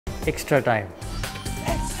Extra time.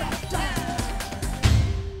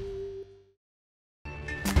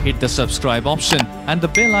 Hit the subscribe option and the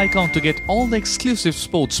bell icon to get all the exclusive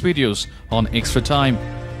sports videos on Extra Time.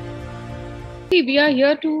 We are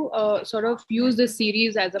here to sort of use this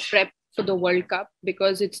series as a prep for the World Cup,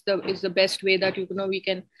 because it's the best way that we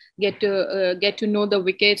can get to know the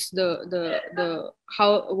wickets, the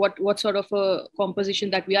how what sort of a composition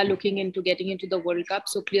that we are looking into getting into the World Cup.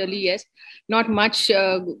 So clearly, yes, not much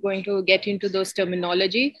going to get into those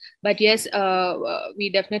terminology, but yes, we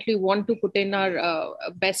definitely want to put in our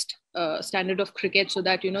best standard of cricket, so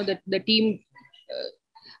that the team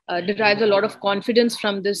derives a lot of confidence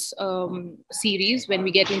from this series when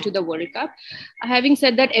we get into the World Cup. Having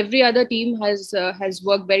said that, every other team has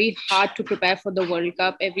worked very hard to prepare for the World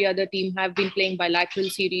Cup. Every other team have been playing bilateral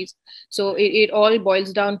series, so it all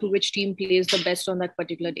boils down to which team plays the best on that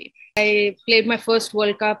particular day. I played my first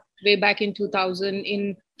World Cup way back in 2000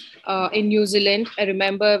 in New Zealand. I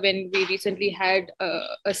remember when we recently had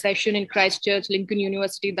a session in Christchurch, Lincoln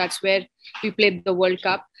University. That's where we played the World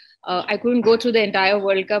Cup. I couldn't go through the entire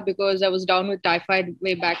World Cup because I was down with typhoid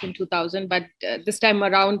way back in 2000. But this time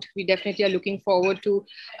around, we definitely are looking forward to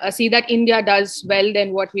see that India does well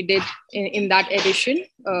than what we did in that edition.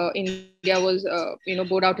 India was,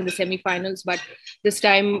 bowed out in the semi-finals. But this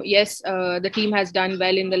time, yes, the team has done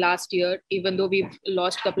well in the last year, even though we've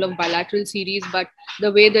lost a couple of bilateral series. But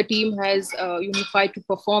the way the team has unified to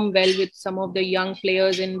perform well with some of the young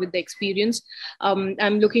players and with the experience,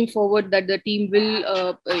 I'm looking forward that the team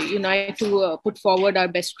will unite to put forward our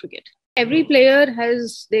best cricket. Every player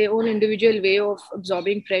has their own individual way of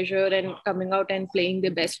absorbing pressure and coming out and playing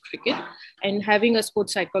their best cricket. And having a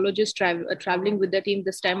sports psychologist traveling with the team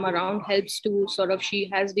this time around helps to she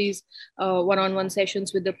has these one-on-one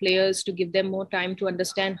sessions with the players to give them more time to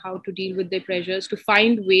understand how to deal with their pressures, to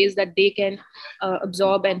find ways that they can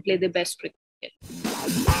absorb and play their best cricket.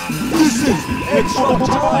 This is Extra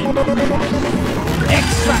Time!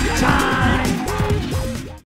 Extra